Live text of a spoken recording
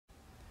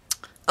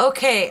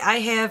Okay, I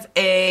have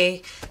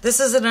this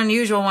is an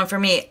unusual one for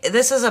me.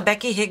 This is a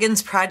Becky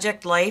Higgins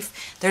Project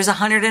Life. There's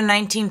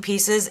 119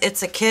 pieces.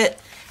 It's a kit.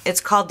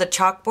 It's called the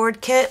chalkboard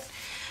kit.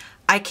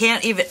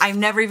 I've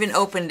never even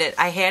opened it.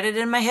 I had it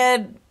in my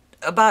head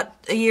about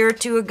a year or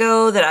two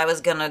ago that I was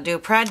gonna do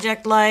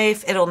Project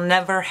Life. It'll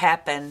never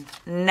happen.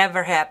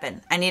 Never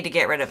happen. I need to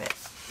get rid of it.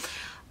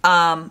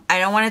 I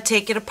don't want to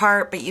take it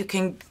apart, but you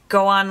can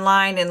go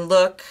online and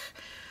look.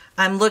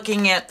 I'm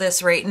looking at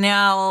this right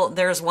now.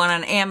 There's one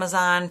on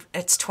Amazon.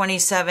 It's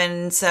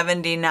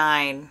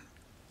 $27.79.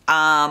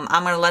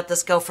 I'm going to let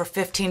this go for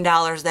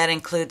 $15. That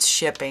includes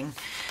shipping.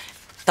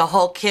 The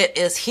whole kit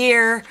is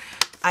here.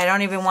 I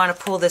don't even want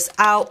to pull this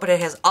out, but it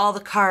has all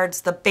the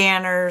cards, the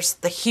banners,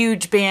 the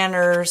huge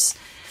banners.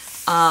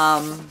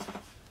 Yeah,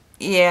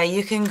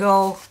 you can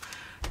go,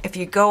 if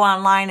you go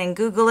online and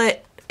Google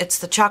it, it's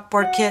the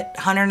chalkboard kit,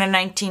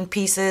 119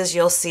 pieces.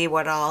 You'll see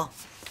what all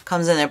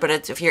comes in there.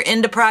 But if you're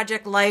into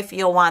Project Life,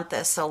 you'll want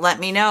this. So let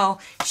me know.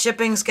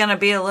 Shipping's going to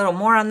be a little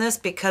more on this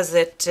because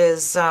it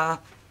is,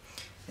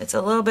 it's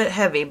a little bit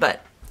heavy.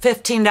 But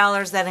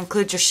 $15, that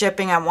includes your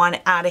shipping. I want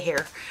it out of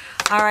here.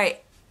 All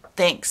right.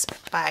 Thanks.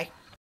 Bye.